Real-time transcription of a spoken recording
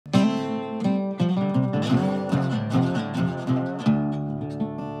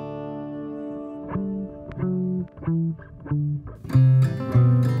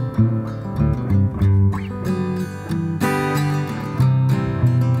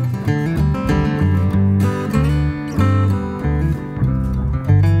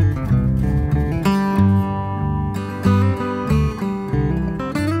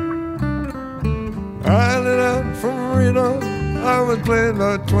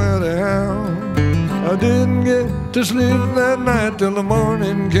20 hound. I didn't get to sleep that night till the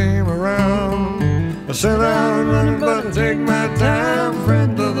morning came around. I set out running, but I take my time.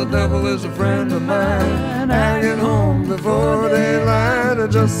 Friend of the devil is a friend of mine. I get home before daylight. I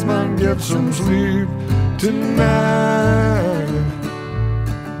just might get some sleep tonight.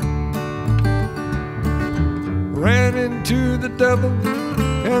 Ran into the devil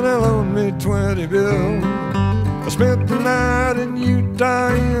and I loaned me 20 bills. I spent the night in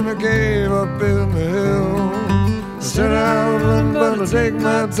Utah in a cave up in the hill. I set out running, but I take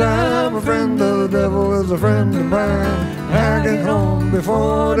my time. A friend of the devil is a friend of mine. I get home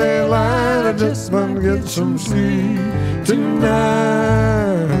before daylight. I just want to get some sleep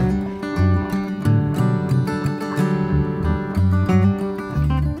tonight.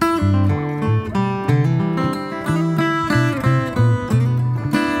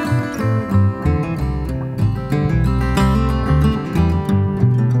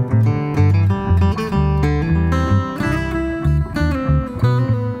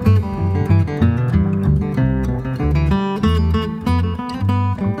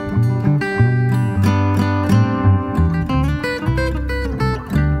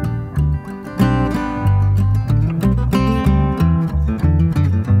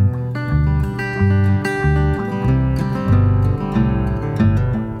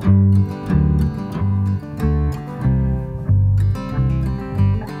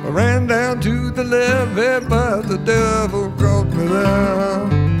 I ran down to the levee, but the devil caught me there.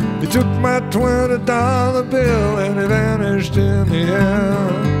 He took my $20 bill and he vanished in the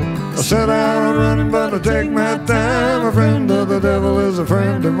air. I set out running, but I take my time. A friend of the devil is a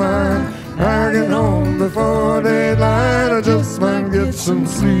friend of mine. I get home before daylight. I just might get some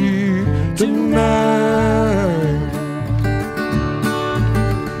sleep tonight.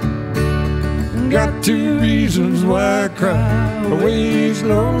 Got 2 reasons why I cry away each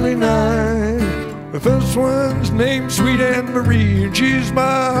lonely night. The first one's named Sweet Anne Marie, and she's my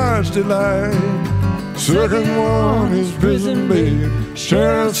heart's delight. Second one is prison babe,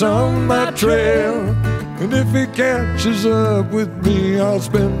 sheriff's on my trail. And if he catches up with me, I'll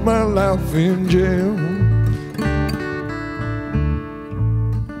spend my life in jail.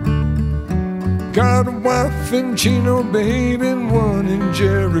 Got a wife in Chino, babe, and one in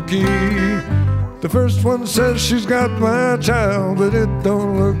Cherokee. The first one says she's got my child, but it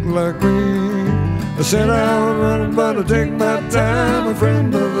don't look like me. I set out running, but I take my time. A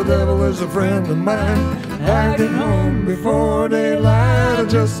friend of the devil is a friend of mine. I get home before daylight. I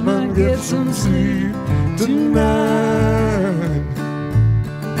just might get some sleep tonight.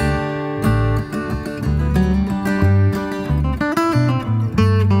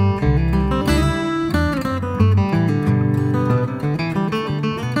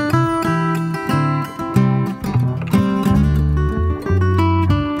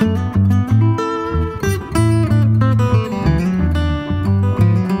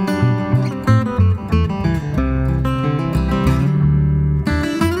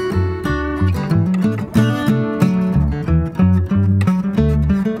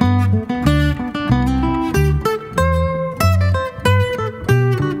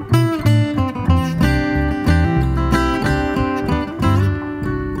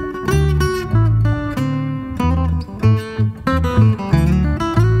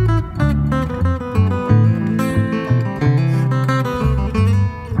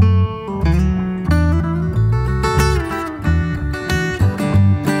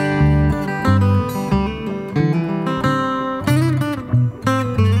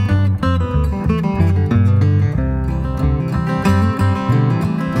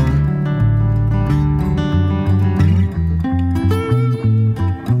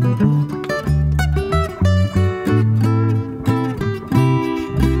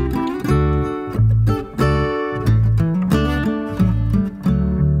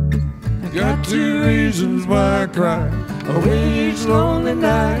 Got 2 reasons why I cry away each lonely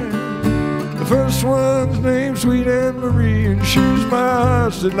night. The first one's named Sweet Anne Marie, and she's my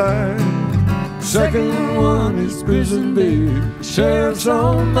heart's delight. The second one is prison babe, sheriff's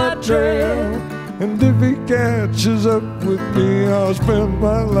on my trail. And if he catches up with me, I'll spend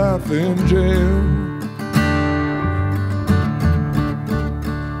my life in jail.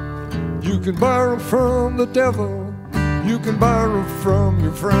 You can borrow from the devil, you can borrow from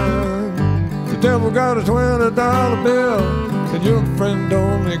your friend. The devil got a $20 bill, and your friend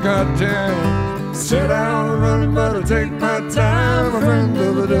only got 10. Set out running, but I take my time. A friend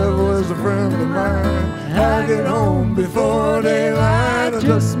of the devil is a friend of mine. I get home before daylight. I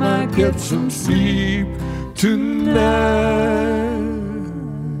just might get some sleep tonight.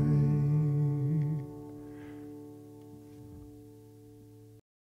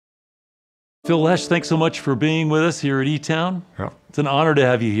 Phil Lesh, thanks so much for being with us here at eTown. Yeah. It's an honor to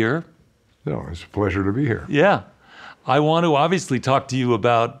have you here. No, it's a pleasure to be here. Yeah. I want to obviously talk to you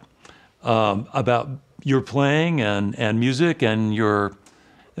about your playing and music and your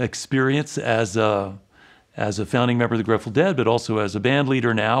experience as a founding member of the Grateful Dead, but also as a band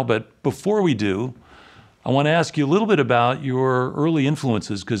leader now. But before we do, I want to ask you a little bit about your early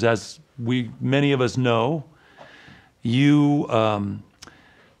influences, because as many of us know, you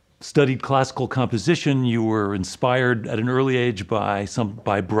studied classical composition. You were inspired at an early age by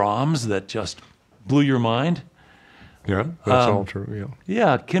Brahms that just blew your mind. Yeah, that's all true, yeah.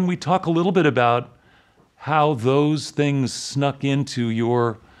 Yeah, can we talk a little bit about how those things snuck into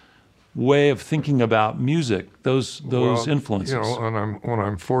your way of thinking about music, those influences? You know, when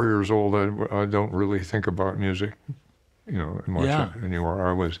I'm 4 years old, I don't really think about music, much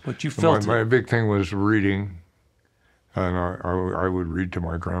anymore. But you felt my big thing was reading. And I would read to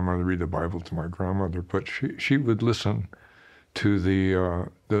my grandmother, read the Bible to my grandmother, but she would listen to the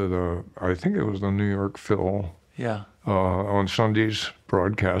I think it was the New York Phil on Sundays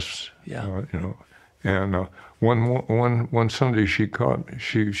broadcasts. Yeah. And one Sunday she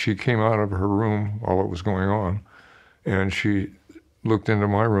came out of her room while it was going on, and she looked into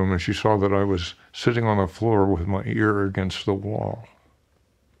my room and she saw that I was sitting on the floor with my ear against the wall,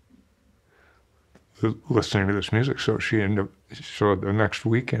 listening to this music. So so the next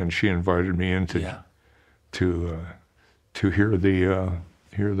weekend she invited me in to hear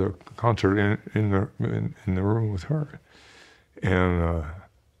the concert in the room with her. And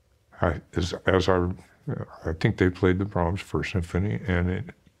I think they played the Brahms First Symphony, and it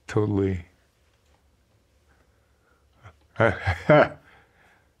totally I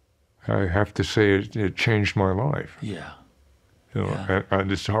have to say it changed my life. Yeah.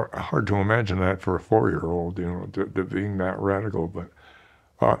 And it's hard to imagine that for a 4-year-old, to being that radical. But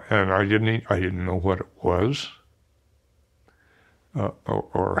and I didn't know what it was,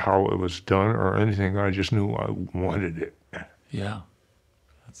 or how it was done, or anything. I just knew I wanted it. Yeah,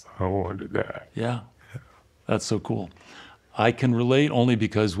 I wanted that. Yeah, that's so cool. I can relate only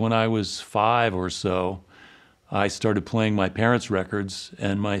because when I was 5 or so, I started playing my parents' records,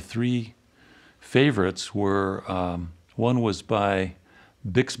 and my 3 favorites were. One was by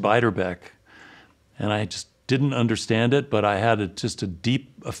Bix Beiderbecke, and I just didn't understand it, but I had just a deep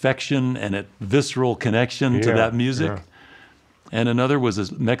affection and a visceral connection to that music. Yeah. And another was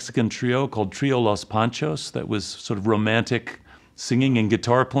a Mexican trio called Trio Los Panchos that was sort of romantic singing and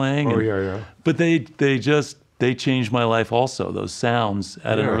guitar playing. Oh, yeah. But they changed my life also, those sounds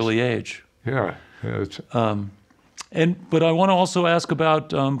at an early age. Yeah. But I want to also ask about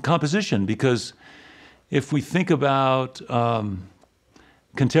composition, because if we think about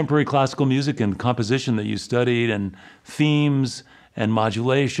contemporary classical music and composition that you studied, and themes and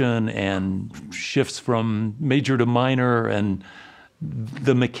modulation and shifts from major to minor, and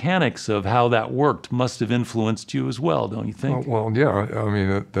the mechanics of how that worked must have influenced you as well, don't you think? Well, yeah. I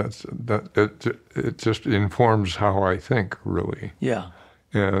mean, it just informs how I think, really. Yeah.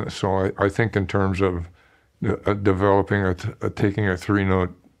 And so I think in terms of developing taking a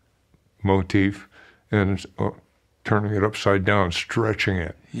 3-note motif and turning it upside down, stretching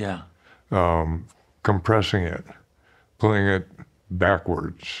it, compressing it, playing it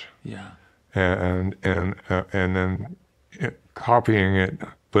backwards, and then copying it,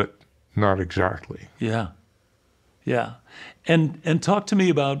 but not exactly. Yeah. And talk to me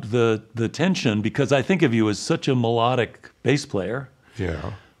about the tension, because I think of you as such a melodic bass player.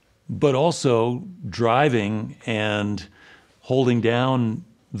 Yeah. But also driving and holding down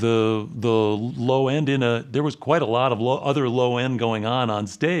the low end there was quite a lot of other low end going on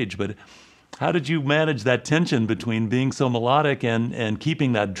stage, but how did you manage that tension between being so melodic and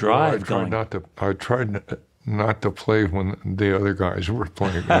keeping that drive going? I tried not to play when the other guys were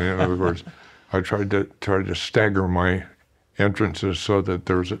playing. In other words, I tried to stagger my entrances so that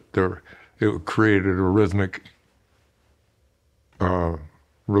it created a rhythmic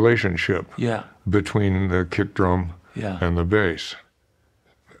relationship between the kick drum and the bass.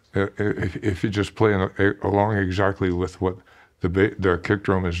 If you just play along exactly with what the kick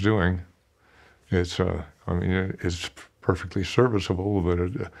drum is doing, it's perfectly serviceable.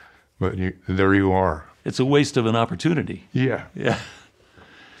 But there you are. It's a waste of an opportunity. Yeah.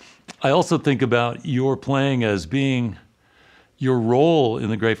 I also think about your playing as being, your role in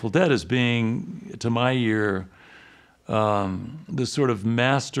the Grateful Dead as being, to my ear, the sort of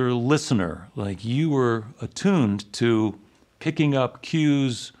master listener. Like, you were attuned to picking up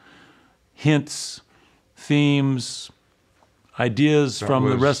cues, hints, themes, ideas from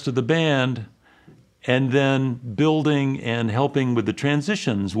the rest of the band, and then building and helping with the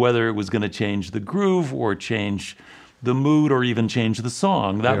transitions, whether it was going to change the groove or change the mood or even change the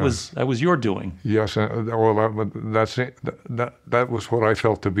song. That was your doing. Yes, well, that was what I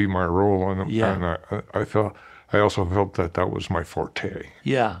felt to be my role, and I also felt that was my forte.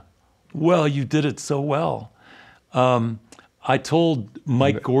 Yeah, well, you did it so well. I told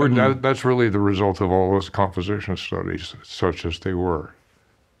Mike Gordon. And that's really the result of all those composition studies, such as they were.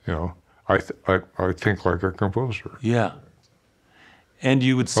 You know, I think like a composer. Yeah. And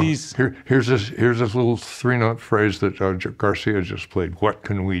you would see... Here's this little 3-note phrase that Garcia just played. What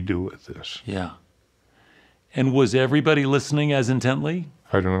can we do with this? Yeah. And was everybody listening as intently?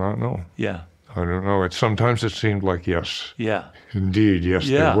 I do not know. Yeah. I don't know. Sometimes it seemed like yes. Yeah. Indeed, yes,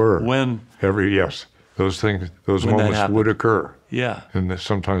 they were. Those moments would occur. Yeah. And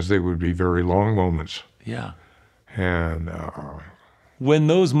sometimes they would be very long moments. Yeah. And when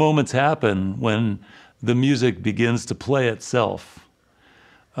those moments happen, when the music begins to play itself,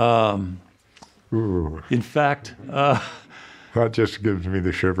 in fact, that just gives me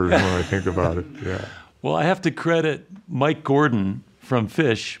the shivers when I think about it. Yeah. Well, I have to credit Mike Gordon from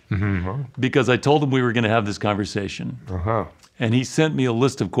Fish because I told him we were going to have this conversation, and he sent me a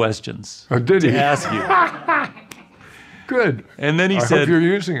list of questions to ask you. Good. And then he said, "I hope you're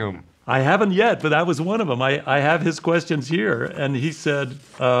using them." I haven't yet, but that was one of them. I have his questions here, and he said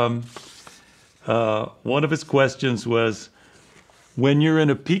one of his questions was, when you're in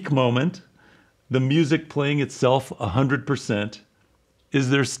a peak moment, the music playing itself 100%, is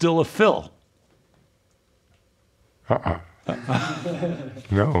there still a fill?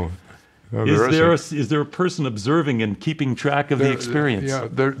 No. Is there a person observing and keeping track of the experience?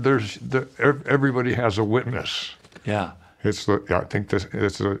 Everybody has a witness. Yeah. I think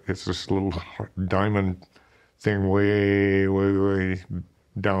it's this little diamond thing way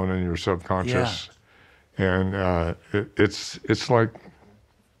down in your subconscious. Yeah. And it's like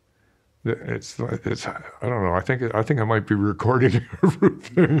I don't know. I think I might be recording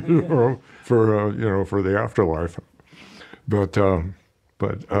everything, for the afterlife. But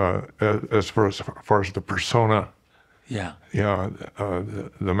as far as the persona, the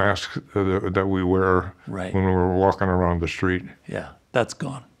mask that we wear when we're walking around the street, that's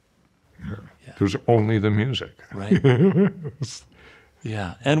gone. Yeah. There's only the music, right?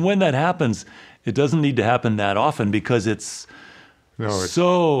 Yeah, and when that happens, it doesn't need to happen that often because it's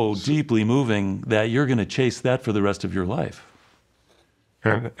so deeply moving that you're going to chase that for the rest of your life.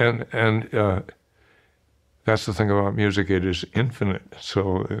 And that's the thing about music; it is infinite.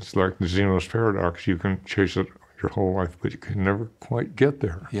 So it's like the Zeno's paradox: you can chase it your whole life, but you can never quite get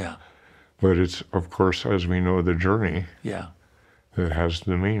there. Yeah. But it's, of course, as we know, the journey. Yeah. That has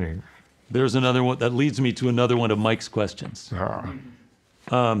the meaning. There's another one that leads me to another one of Mike's questions.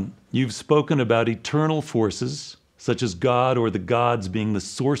 You've spoken about eternal forces, such as God or the gods being the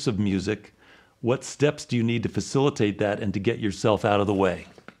source of music. What steps do you need to facilitate that and to get yourself out of the way?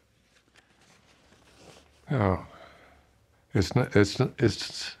 It's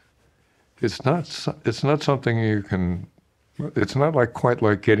not something you can. It's not quite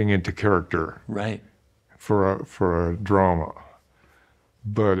like getting into character, right? For a drama,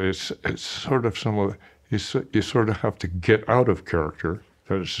 but it's sort of similar. You sort of have to get out of character.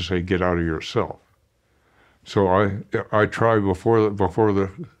 That is to say, get out of yourself. So I try before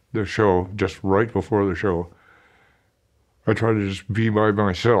the show, just right before the show, I try to just be by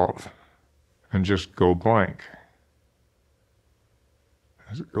myself and just go blank.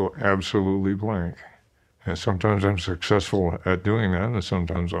 Go absolutely blank. And sometimes I'm successful at doing that, and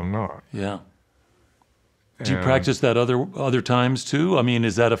sometimes I'm not. Yeah. Do you practice that other times too? I mean,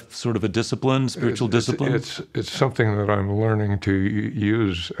 is that a sort of a discipline, spiritual discipline? It's something that I'm learning to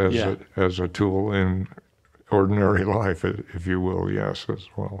use as a tool in ordinary life, if you will, yes, as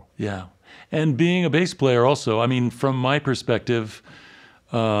well. Yeah. And being a bass player also, I mean, from my perspective,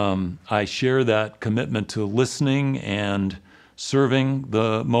 I share that commitment to listening and serving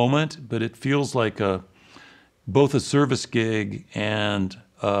the moment, but it feels like both a service gig and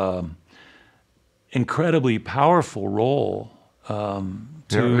incredibly powerful role.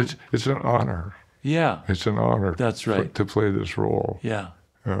 It's an honor. Yeah, it's an honor. That's right. To play this role. Yeah,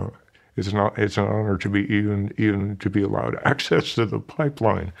 it's an honor to be even to be allowed access to the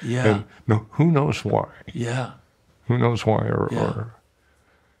pipeline. Yeah, and who knows why? Yeah, who knows why or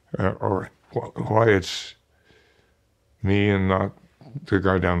why it's me and not the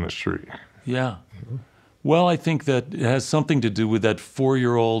guy down the street. Yeah. Well, I think that it has something to do with that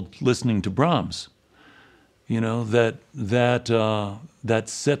 4-year-old listening to Brahms. You know, that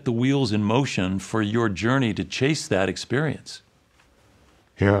set the wheels in motion for your journey to chase that experience.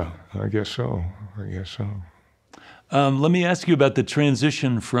 Yeah, I guess so. I guess so. Let me ask you about the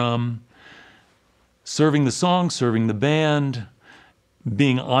transition from serving the song, serving the band,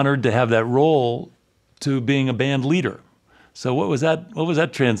 being honored to have that role, to being a band leader. So what was that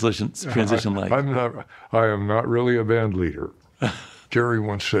transition like? I am not really a band leader. Jerry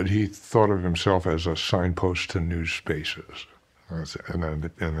once said he thought of himself as a signpost to new spaces.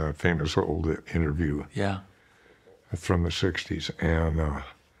 In a famous old interview from the 60s. And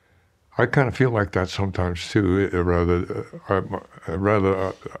I kind of feel like that sometimes too, rather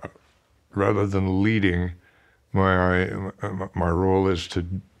than leading, my role is to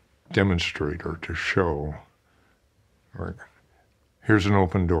demonstrate or to show. Like, here's an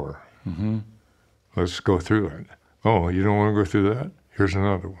open door. Mm-hmm. Let's go through it. Oh, you don't want to go through that? Here's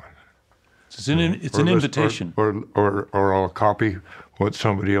another one. It's an invitation. Or I'll copy what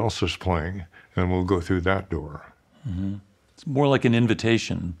somebody else is playing, and we'll go through that door. Mm-hmm. It's more like an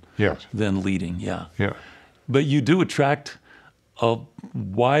invitation than leading, yeah. But you do attract a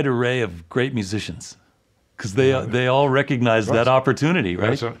wide array of great musicians, because they all recognize that opportunity,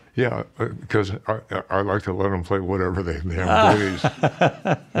 right? Because I like to let them play whatever they please,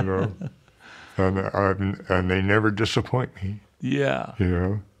 you know, and they never disappoint me. Yeah. You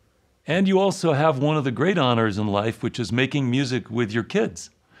know. And you also have one of the great honors in life, which is making music with your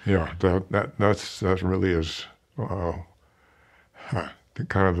kids. Yeah, that really is kind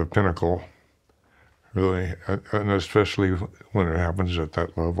of the pinnacle, really, and especially when it happens at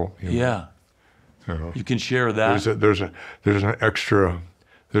that level. Yeah. You know, you can share that. There's an extra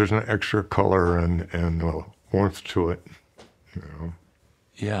color and warmth to it. You know.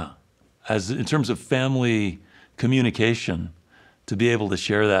 Yeah, as in terms of family communication, to be able to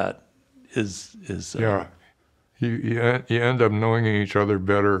share that is you end up knowing each other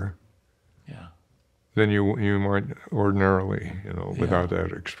better. Yeah. Than you might ordinarily, you know, without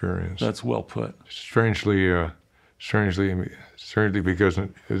that experience. That's well put. Strangely, because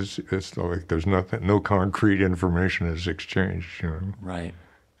it's like there's no concrete information is exchanged, you know. Right.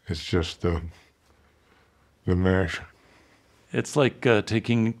 It's just the mesh. It's like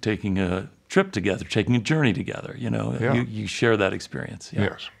taking a trip together, taking a journey together. You know, you share that experience.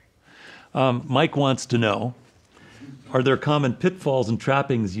 Yeah. Yes. Mike wants to know: are there common pitfalls and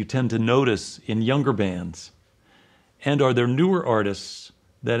trappings you tend to notice in younger bands, and are there newer artists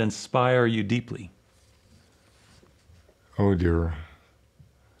that inspire you deeply? Oh dear.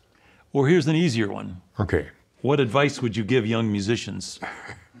 Or here's an easier one. Okay. What advice would you give young musicians,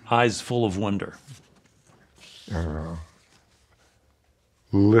 eyes full of wonder?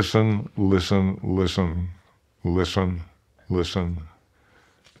 Listen,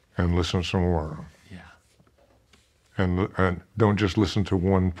 and listen some more. Yeah. And don't just listen to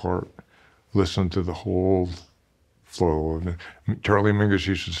one part. Listen to the whole flow of it. Charlie Mingus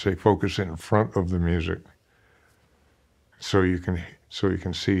used to say, focus in front of the music, so you can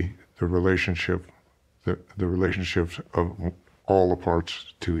see the relationship, the relationships of all the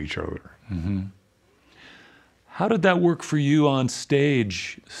parts to each other. Mm-hmm. How did that work for you on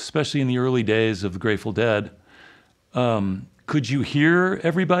stage, especially in the early days of the Grateful Dead? Could you hear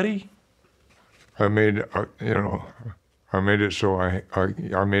everybody? I made it so I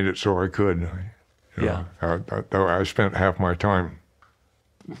could. I spent half my time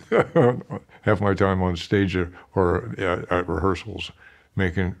on stage or at rehearsals,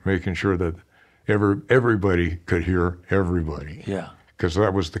 making sure that everybody could hear everybody. Yeah. Because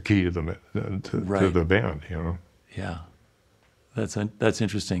that was the key to the band, you know. Yeah, that's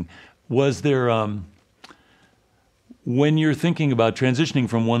interesting. Was there, when you're thinking about transitioning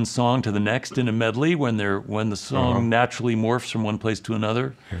from one song to the next in a medley, when the song naturally morphs from one place to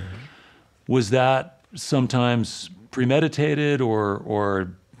another, was that sometimes premeditated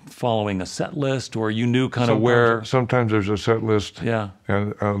or following a set list, or you knew kind of where? Sometimes there's a set list. Yeah.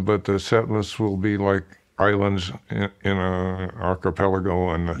 And but the set list will be like islands in an archipelago,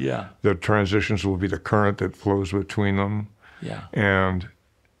 and the transitions will be the current that flows between them. Yeah. And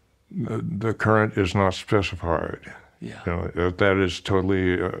the current is not specified. Yeah. You know, that is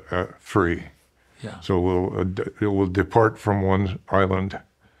totally free. Yeah. So it will depart from one island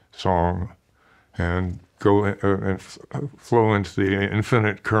song and go and flow into the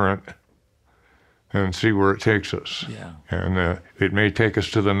infinite current and see where it takes us. Yeah. And it may take us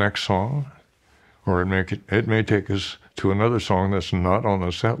to the next song, or it may take us to another song that's not on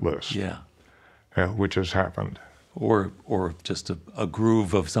the set list. Yeah. Which has happened. Or just a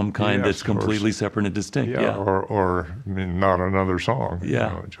groove of some kind that's completely separate and distinct. Yeah. Or I mean, not another song.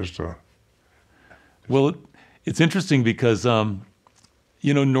 Yeah. You know, Well, it's interesting because,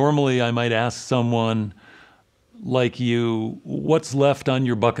 normally I might ask someone, like you, what's left on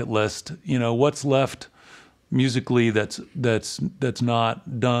your bucket list? You know, what's left musically that's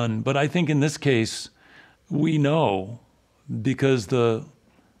not done. But I think in this case, we know, because the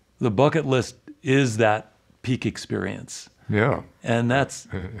bucket list is that peak experience. Yeah. And that's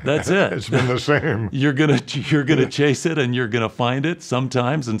it. It's been the same. You're gonna chase it, and you're gonna find it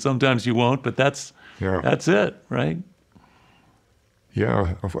sometimes, and sometimes you won't. But that's it, right?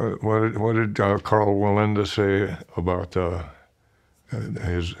 Yeah. What did Carl Walenda say about the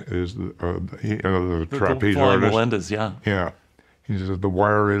trapeze artist? Walenda's, yeah. Yeah. He says the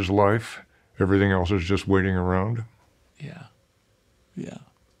wire is life. Everything else is just waiting around. Yeah. Yeah.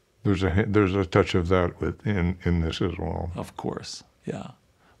 There's a touch of that in this as well. Of course. Yeah.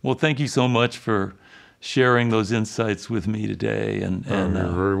 Well, thank you so much for sharing those insights with me today, and you're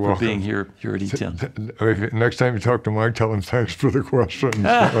very welcome. for being here at eTown. Next time you talk to Mike, tell him thanks for the questions.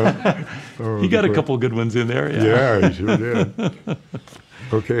 He got a couple good ones in there. Yeah, he sure did.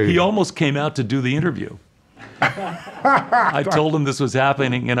 Okay. He almost came out to do the interview. I told him this was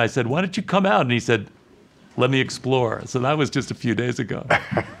happening, and I said, "Why don't you come out?" And he said, "Let me explore." So that was just a few days ago.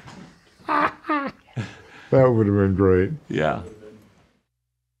 That would have been great. Yeah.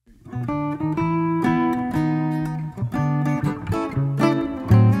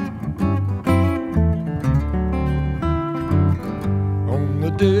 On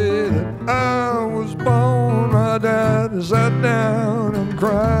the day that I was born, my dad sat down and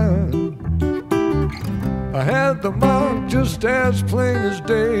cried. I had the mark just as plain as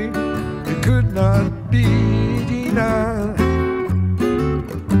day. It could not be denied.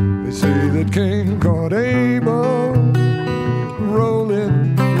 They say that Cain caught Abel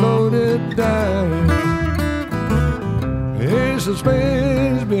rolling loaded dice. Ace of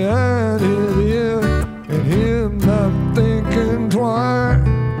spades behind his ear, and him not thinking twice.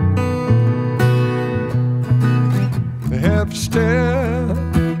 The half step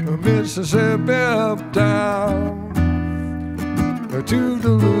of Mississippi uptown to the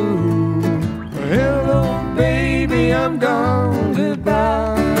loo. Hello, baby, I'm gone,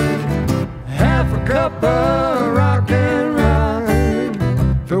 goodbye. Half a cup of rock and rye.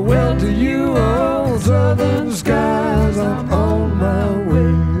 Farewell to you, old southern skies. I'm on my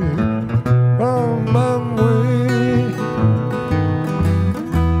way, on my way.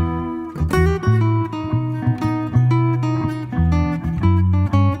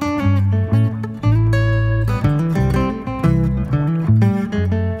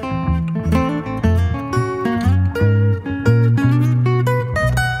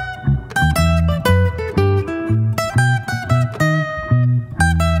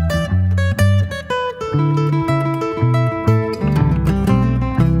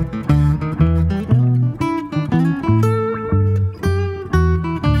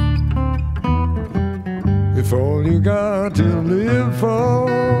 If all you got to live for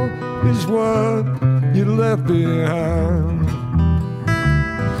is what you left behind,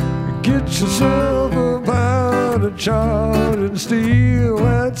 get yourself a pound of charred and steal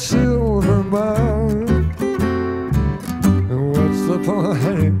that silver mine. What's the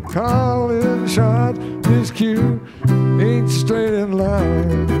point in calling shots? This cue ain't straight in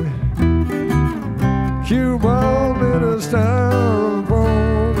line. Cue ball in a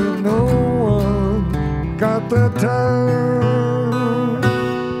styrofoam, and no one got the time.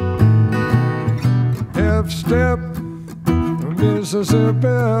 Half step, Mississippi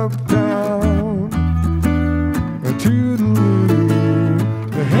uptown to the loo.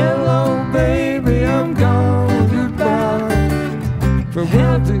 Hello, baby, I'm gone, goodbye.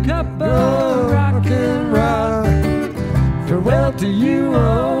 Farewell to cup of rock and rye. Farewell to you,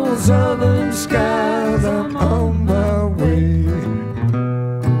 old southern skies. I'm on my way.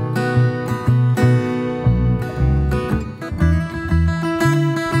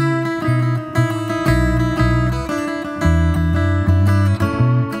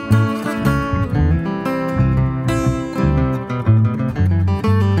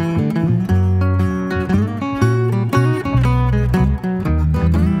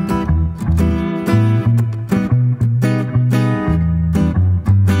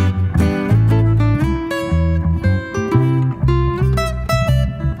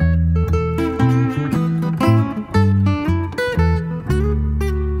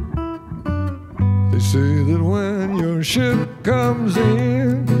 Say that when your ship comes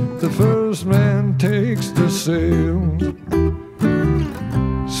in, the first man takes the sail,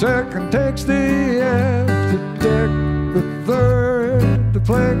 second takes the after deck, the third the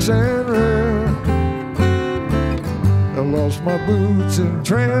planks and rail. I lost my boots in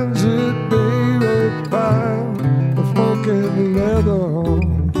transit, baby, by the smoking leather.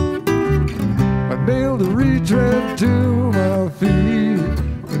 I be able to reach right to my feet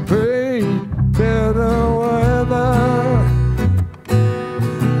and pray better weather.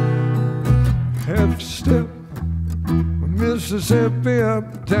 Have to step Mississippi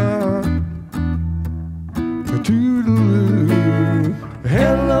uptown. Toodaloo.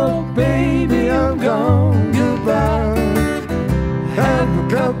 Hello, baby, I'm gone. Goodbye. Have a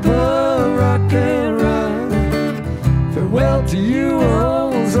cup of rock and rye. Farewell to you,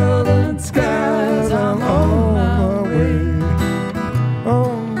 old southern skies. I'm on my way.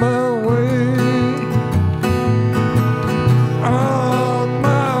 On my way. On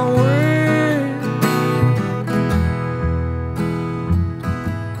my way.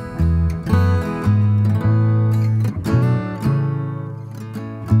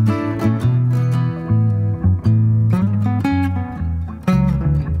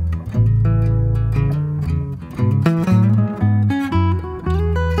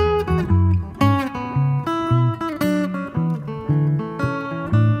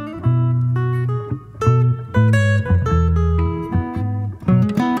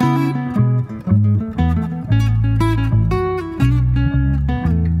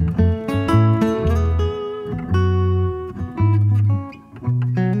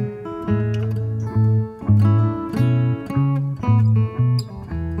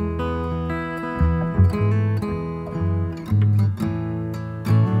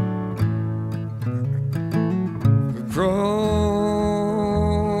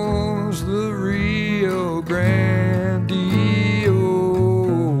 Across the Rio Grande,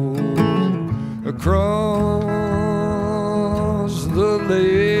 across the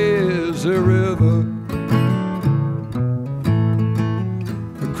lazy river,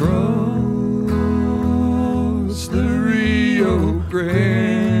 across the Rio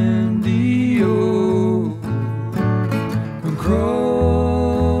Grande, across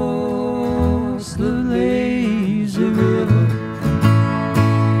the lazy river,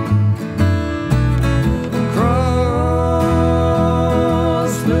 across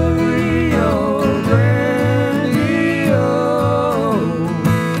the Rio Grande,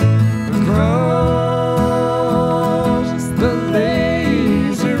 across the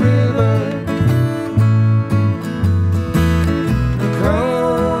lazy river,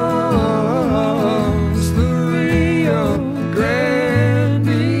 across the Rio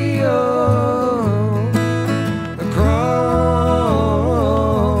Grande, across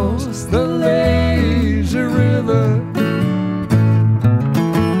the lazy river.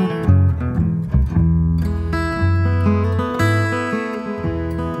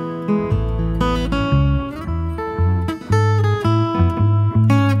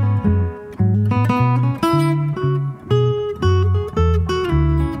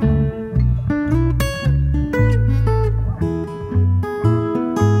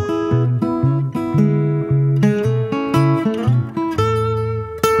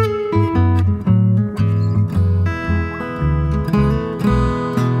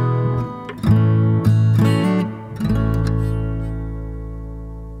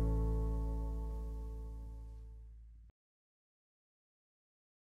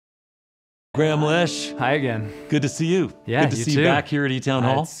 Grahame, Lesh, Hi again. good to see you. Yeah, good to you see too. you back here at eTown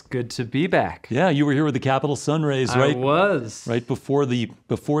Hall. It's good to be back. Yeah, you were here with the Capitol Sunrays, I right? was. Right before the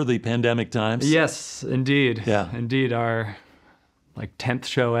pandemic times. Yes, indeed. Yeah. Indeed, our 10th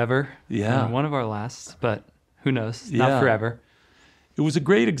show ever. Yeah. And one of our last, but who knows? Yeah. Not forever. It was a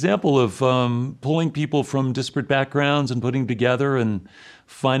great example of pulling people from disparate backgrounds and putting together and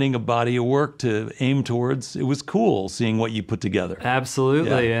finding a body of work to aim towards. It was cool seeing what you put together.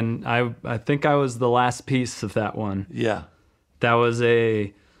 Absolutely. Yeah. And I think I was the last piece of that one. Yeah. That was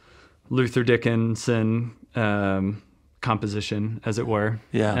a Luther Dickinson composition, as it were.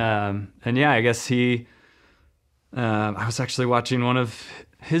 Yeah. And yeah, I guess I was actually watching one of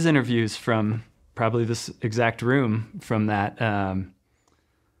his interviews from probably this exact room from that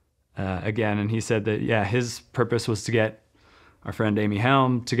again. And he said that, yeah, his purpose was to get our friend Amy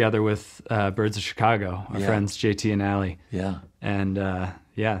Helm together with Birds of Chicago, our Yeah. friends JT and Allie. Yeah. And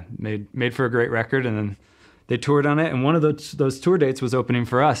yeah, made for a great record. And then they toured on it. And one of those tour dates was opening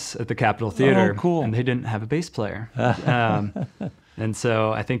for us at the Capitol Theater. Oh, cool. And they didn't have a bass player. And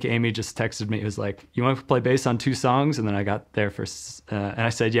so I think Amy just texted me. It was like, you want to play bass on 2 songs? And then I got there for, and I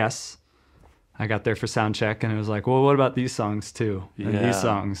said yes. I got there for sound check, and it was like, well, what about these songs too? And Yeah. these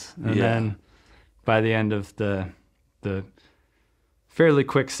songs. And Yeah. then by the end of the fairly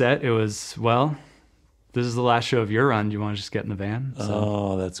quick set, it was, well, this is the last show of your run. Do you want to just get in the van?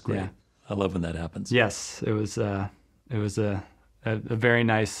 Oh, that's great. yeah. I love when that happens. Yes, it was a very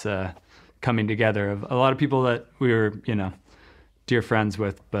nice coming together of a lot of people that we were, dear friends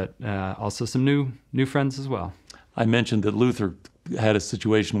with, but also some new friends as well. I mentioned that Luther had a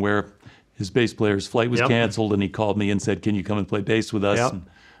situation where his bass player's flight was canceled, and he called me and said, "Can you come and play bass with us?" Yep.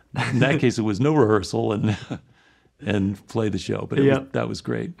 And in that case, it was no rehearsal and play the show, but that was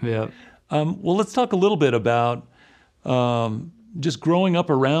great. Yeah. Well, let's talk a little bit about just growing up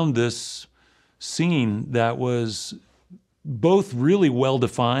around this scene that was both really well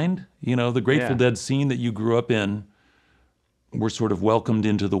defined. You know, the Grateful Dead scene that you grew up in, were sort of welcomed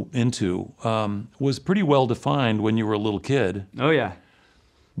into was pretty well defined when you were a little kid. Oh yeah.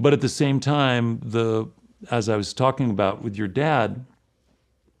 But at the same time, as I was talking about with your dad,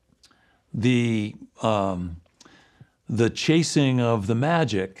 the chasing of the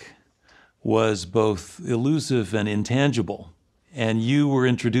magic was both elusive and intangible, and you were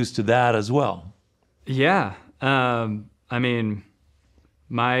introduced to that as well. Yeah. I mean,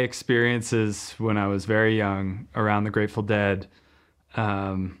 my experiences when I was very young around the Grateful Dead,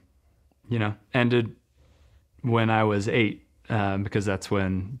 ended when I was 8, because that's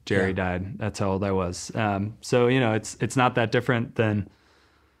when Jerry died. That's how old I was. So, it's not that different than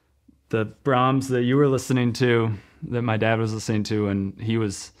the Brahms that you were listening to, that my dad was listening to when he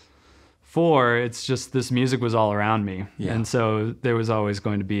was 4. It's just this music was all around me. Yeah. And so there was always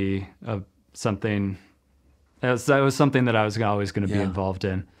going to be something. That was something that I was always going to be involved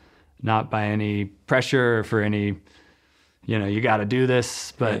in, not by any pressure or for any, you got to do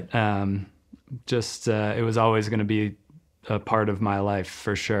this, but it was always going to be a part of my life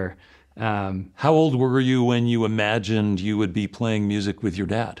for sure. How old were you when you imagined you would be playing music with your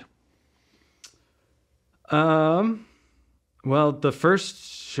dad? Well, the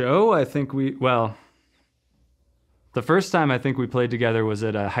first time I think we played together was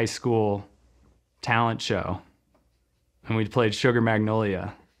at a high school talent show, and we played Sugar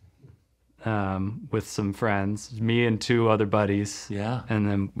Magnolia with some friends, me and 2 other buddies. Yeah. And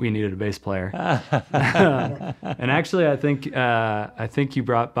then we needed a bass player. And actually, I think you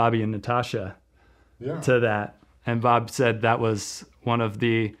brought Bobby and Natasha to that, and Bob said that was one of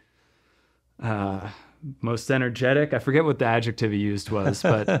the most energetic. I forget what the adjective he used was,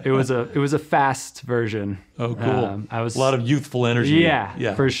 but it was a fast version. Oh, cool! A lot of youthful energy.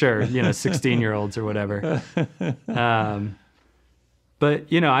 Yeah, for sure. 16-year-olds or whatever. But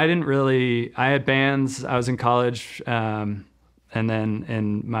I had bands. I was in college, and then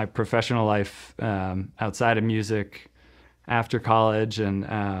in my professional life outside of music, after college, and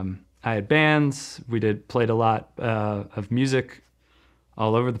I had bands. We played a lot of music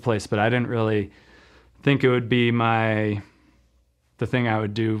all over the place, but I didn't really think it would be the thing I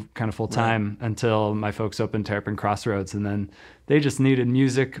would do kind of full time until my folks opened Terrapin Crossroads, and then they just needed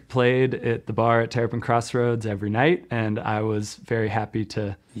music played at the bar at Terrapin Crossroads every night, and I was very happy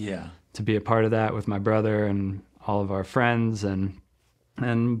to be a part of that with my brother and all of our friends, and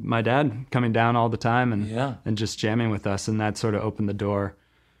my dad coming down all the time and just jamming with us, and that sort of opened the door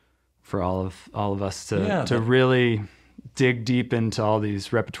for all of us to really dig deep into all these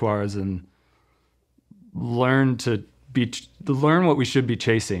repertoires and learn what we should be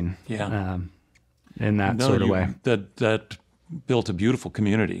chasing. In that sort of way. That built a beautiful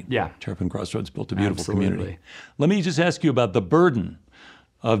community. Yeah. Terrapin Crossroads built a beautiful community. Let me just ask you about the burden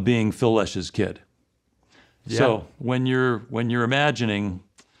of being Phil Lesh's kid. Yeah. So when you're imagining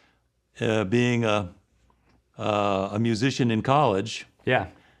being a musician in college,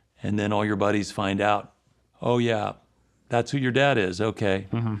 and then all your buddies find out, oh yeah, that's who your dad is. Okay.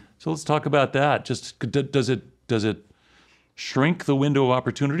 Mm-hmm. So let's talk about that. Just does it shrink the window of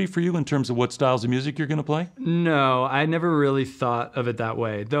opportunity for you in terms of what styles of music you're going to play? No, I never really thought of it that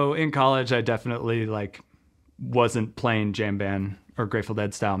way. Though in college, I definitely wasn't playing jam band or Grateful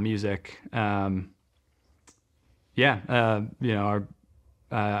Dead style music. I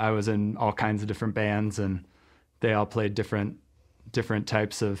was in all kinds of different bands, and they all played different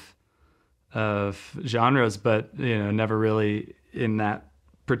types of genres, but never really in that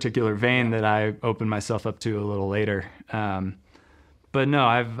particular vein that I opened myself up to a little later. But no,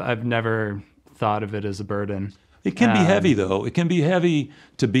 I've never thought of it as a burden. It can be heavy, though. It can be heavy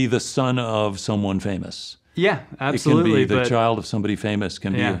to be the son of someone famous. Yeah, absolutely. It can be the child of somebody famous.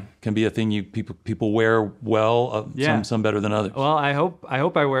 Can be a thing people wear well. Some better than others. Well, I hope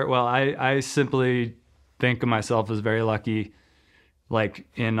I wear it well. I simply think of myself as very lucky,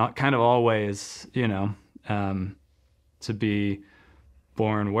 in kind of all ways, to be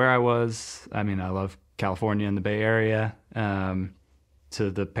born where I was. I mean, I love California and the Bay Area. To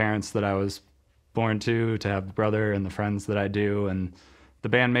the parents that I was born to have the brother and the friends that I do, and the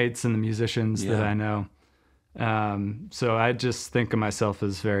bandmates and the musicians that I know. So I just think of myself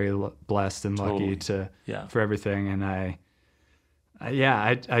as very blessed and lucky for everything. And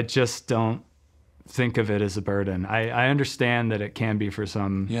I just don't think of it as a burden. I understand that it can be for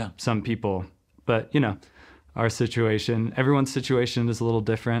some people, but you know, everyone's situation is a little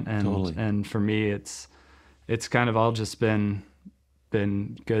different, and Totally. and for me, it's kind of all just been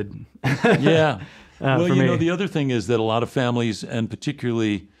good. Yeah. Well, for you know, me. the other thing is that a lot of families, and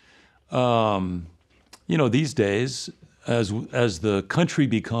particularly, you know, these days, as the country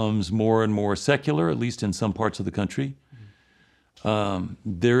becomes more and more secular, at least in some parts of the country,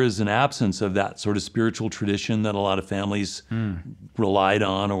 there is an absence of that sort of spiritual tradition that a lot of families relied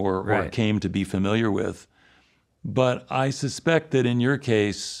on or Right. came to be familiar with. But I suspect that in your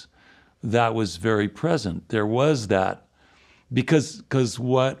case, that was very present. There was that, because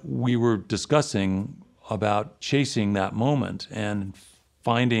what we were discussing about chasing that moment and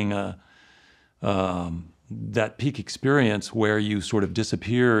finding that peak experience where you sort of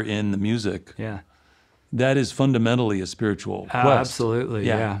disappear in the music, Yeah. that is fundamentally a spiritual quest. Absolutely.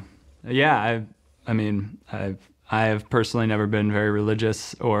 Yeah. I mean, I have personally never been very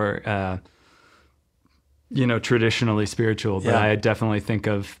religious or, you know, traditionally spiritual, but Yeah. I definitely think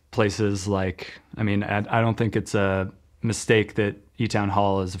of places like, I mean, I don't think it's a mistake that eTown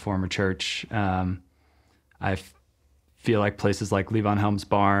Hall is a former church. Feel like places like Levon Helm's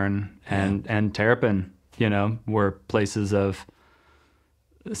Barn and Terrapin, you know, were places of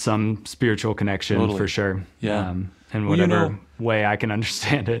some spiritual connection. Totally. For sure. Yeah. In Well, you whatever know- way I can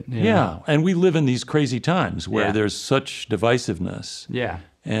understand it. you Yeah, know? and we live in these crazy times where Yeah. there's such divisiveness Yeah.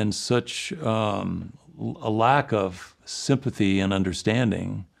 and such a lack of sympathy and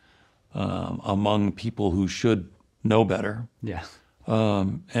understanding among people who should know better. Yeah.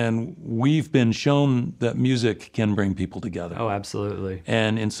 And we've been shown that music can bring people together. Oh, absolutely.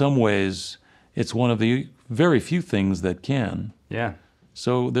 And in some ways, it's one of the very few things that can. Yeah.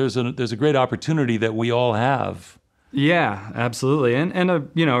 So there's a great opportunity that we all have. Yeah, absolutely. And a,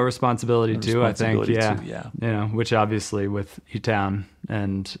 you know, a responsibility too, I think. responsibility Yeah. too, yeah. You know, which obviously with eTown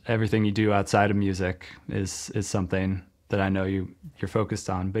and everything you do outside of music is something that I know you're focused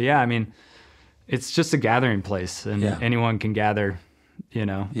on. But yeah, I mean, it's just a gathering place, and Yeah. anyone can gather, you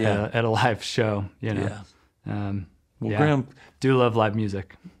know, Yeah. at a live show, you know. Yeah. Well, Yeah. Grahame, Do love live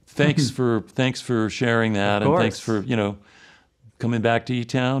music. thanks for sharing that, Of and thanks course. for, you know, coming back to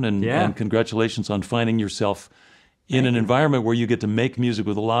eTown, and, Yeah. and congratulations on finding yourself in an environment where you get to make music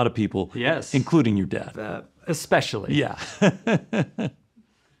with a lot of people, Yes. including your dad. Especially. Yeah.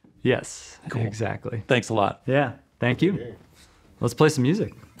 Yes. Cool. Exactly. Thanks a lot. Yeah. Thank you. Let's play some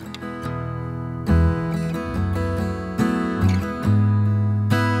music.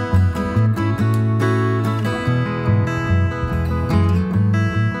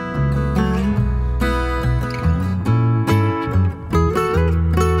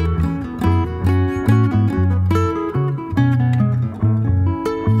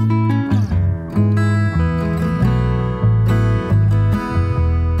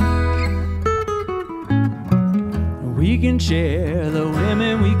 We can share the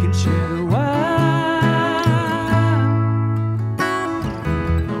women, we can share the wine.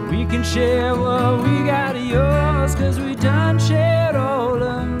 We can share what we got of yours, 'cause we done shared all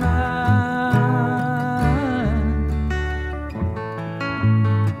of mine.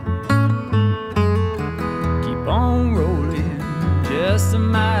 Keep on rolling, just a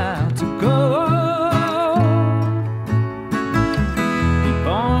mile to go. Keep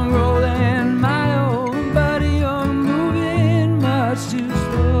on rolling, my old buddy, you're moving much too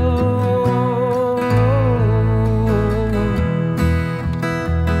slow.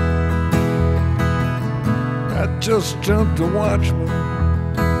 I just jumped a watchman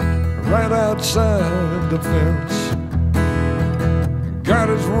right outside the fence. Got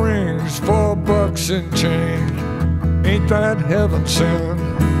his rings, $4 and change. Ain't that heaven sent?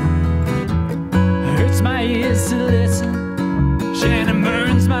 Hurts my ears to listen, Shannon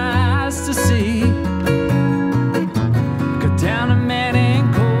burns my eyes to see. Cut down a man in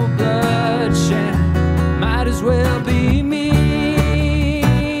cold blood, Shannon might as well be me.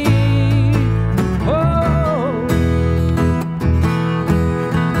 Oh.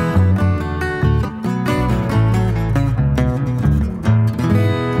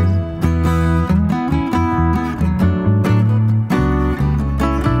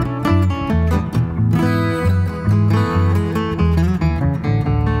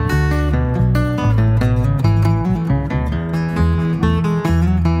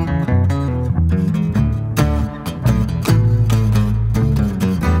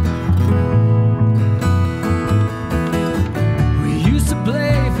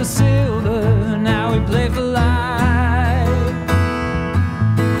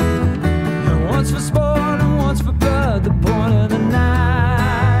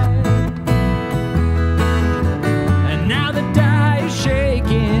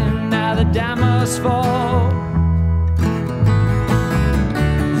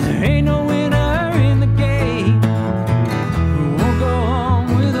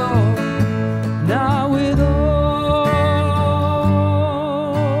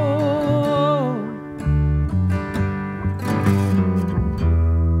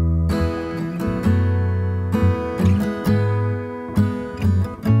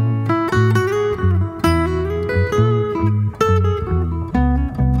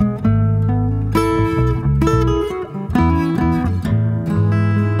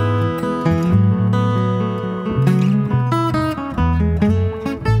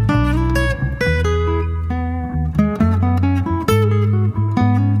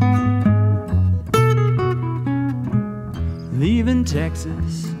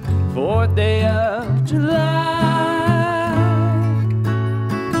 Texas, 4th day of July.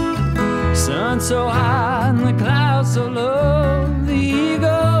 Sun so high and the clouds so low, the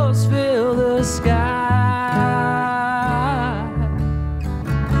eagles fill the sky.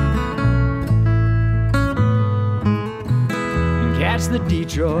 And catch the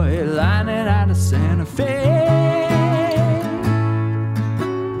Detroit lining out of Santa Fe.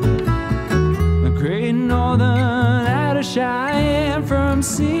 The great northern out of Cheyenne, from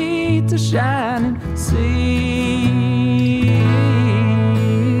sea to shining sea.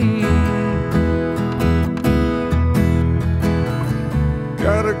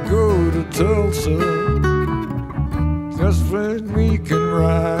 Gotta go to Tulsa, just when we can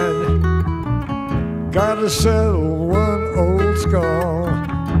ride. Gotta settle one old score,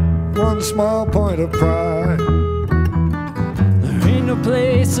 one small point of pride. There ain't no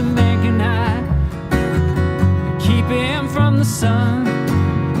place a man can hide, keep him from the sun.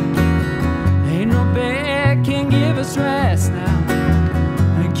 Ain't no bed can give us rest now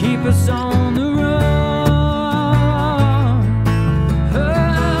and keep us on the